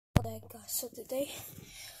Alright guys, so today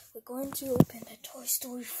we're going to open the Toy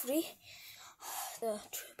Story 3, the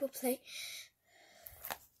triple play,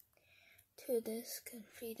 2 disc and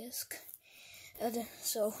 3 disc, and then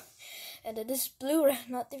this Blu-ray,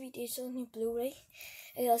 not DVD, it's only Blu-ray.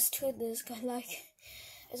 It has 2 discs,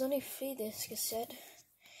 it's only 3 discs it said.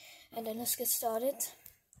 And then let's get started.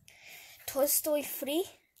 Toy Story 3,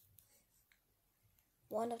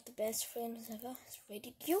 one of the best films ever, it's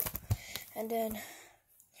rated U. And then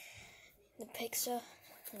the Pixar,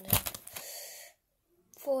 and then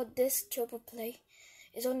 4 disc triple play.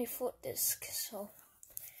 It's only 4 discs, so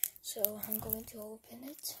I'm going to open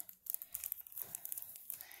it.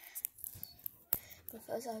 But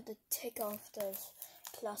first I have to take off those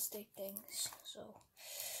plastic things.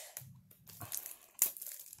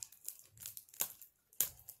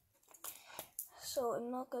 So I'm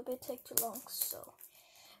not gonna take too long. So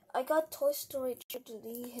I got Toy Story Triple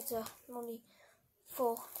D. It's only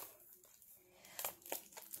 4.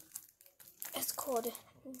 It's called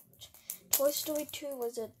Toy Story 2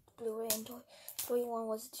 was a Blu-ray, and Toy Story 1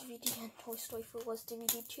 was DVD, and Toy Story 4 was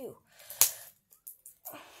DVD too.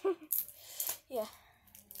 Yeah,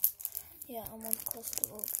 I'm on close to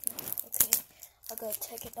open. Okay, I gotta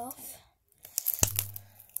take it off.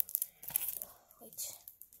 Wait,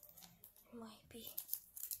 it might be.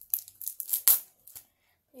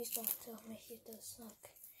 Please don't tell me it does not.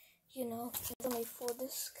 It's only 4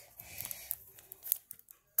 discs.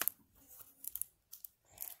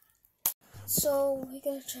 So we're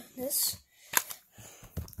gonna try this,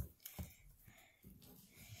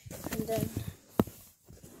 and then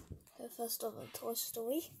first of all, Toy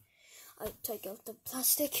Story. I take out the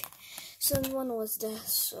plastic. Second one was there,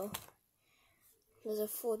 so there's a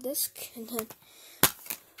 4 disc, and then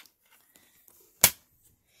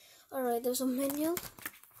alright, there's a manual.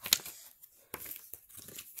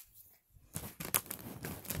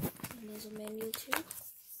 And there's a manual too.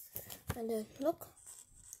 And then look.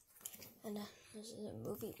 And then there's the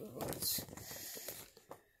movie rewards.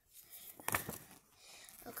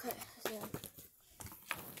 Okay,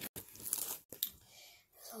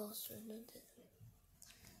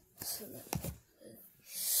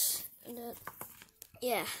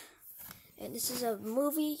 and this is a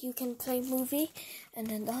movie. You can play movie, and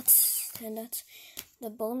then that's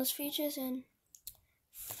the bonus features, and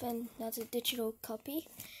that's a digital copy.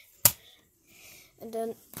 And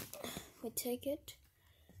then we take it.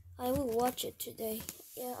 I will watch it today.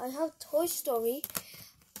 Yeah, I have Toy Story.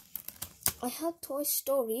 I have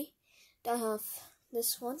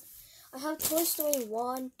this one. I have Toy Story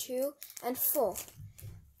 1, 2, and 4.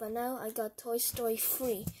 But now I got Toy Story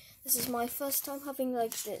 3. This is my first time having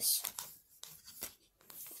like this.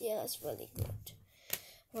 Yeah, it's really good.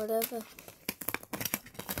 Whatever.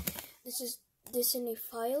 This is discNew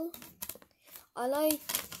file. I like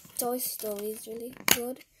Toy Story, it's really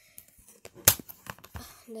good.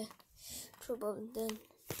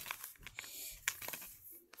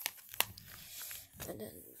 And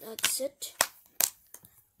then that's it.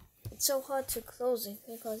 It's so hard to close it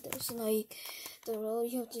because there's the roll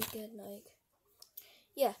you have to get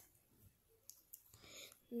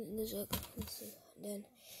and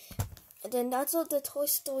then that's all the Toy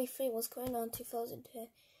Story 3 was going on 2010.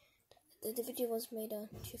 The video was made on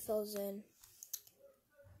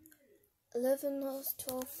 2011 or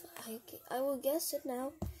 12. I will guess it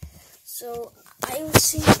now. So I will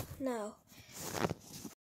see now.